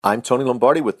I'm Tony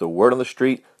Lombardi with the Word on the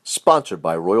Street, sponsored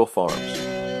by Royal Farms.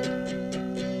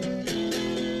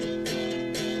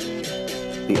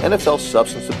 The NFL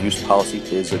substance abuse policy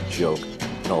is a joke,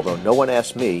 and although no one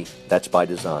asked me, that's by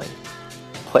design.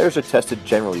 Players are tested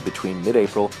generally between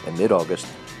mid-April and mid-August,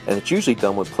 and it's usually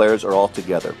done when players are all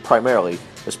together, primarily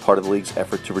as part of the league's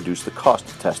effort to reduce the cost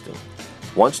of testing.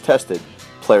 Once tested,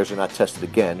 players are not tested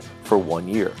again for 1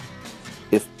 year.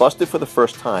 If busted for the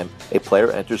first time, a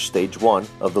player enters Stage 1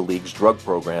 of the league's drug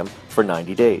program for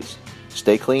 90 days.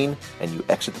 Stay clean, and you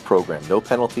exit the program. No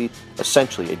penalty,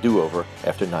 essentially a do-over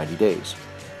after 90 days.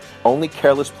 Only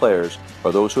careless players,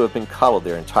 or those who have been coddled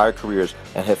their entire careers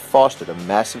and have fostered a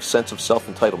massive sense of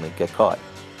self-entitlement, get caught.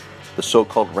 The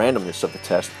so-called randomness of the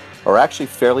test are actually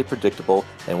fairly predictable,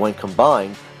 and when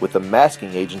combined with the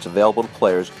masking agents available to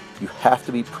players, you have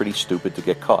to be pretty stupid to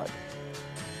get caught.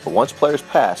 But once players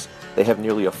pass, they have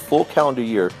nearly a full calendar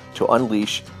year to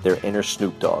unleash their inner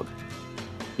Snoop Dogg.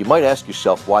 You might ask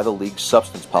yourself why the league's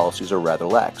substance policies are rather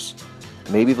lax.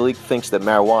 Maybe the league thinks that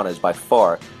marijuana is by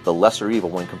far the lesser evil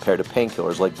when compared to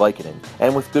painkillers like Vicodin,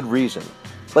 and with good reason.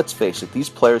 Let's face it, these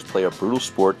players play a brutal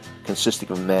sport consisting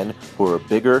of men who are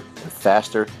bigger and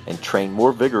faster and train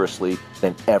more vigorously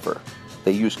than ever.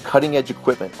 They use cutting-edge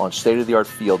equipment on state-of-the-art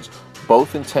fields,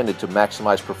 both intended to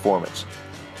maximize performance.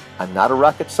 I'm not a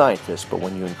rocket scientist, but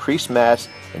when you increase mass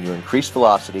and you increase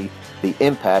velocity, the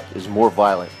impact is more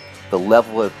violent. The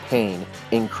level of pain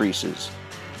increases.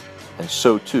 And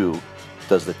so too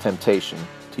does the temptation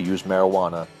to use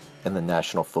marijuana in the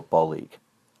National Football League.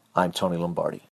 I'm Tony Lombardi.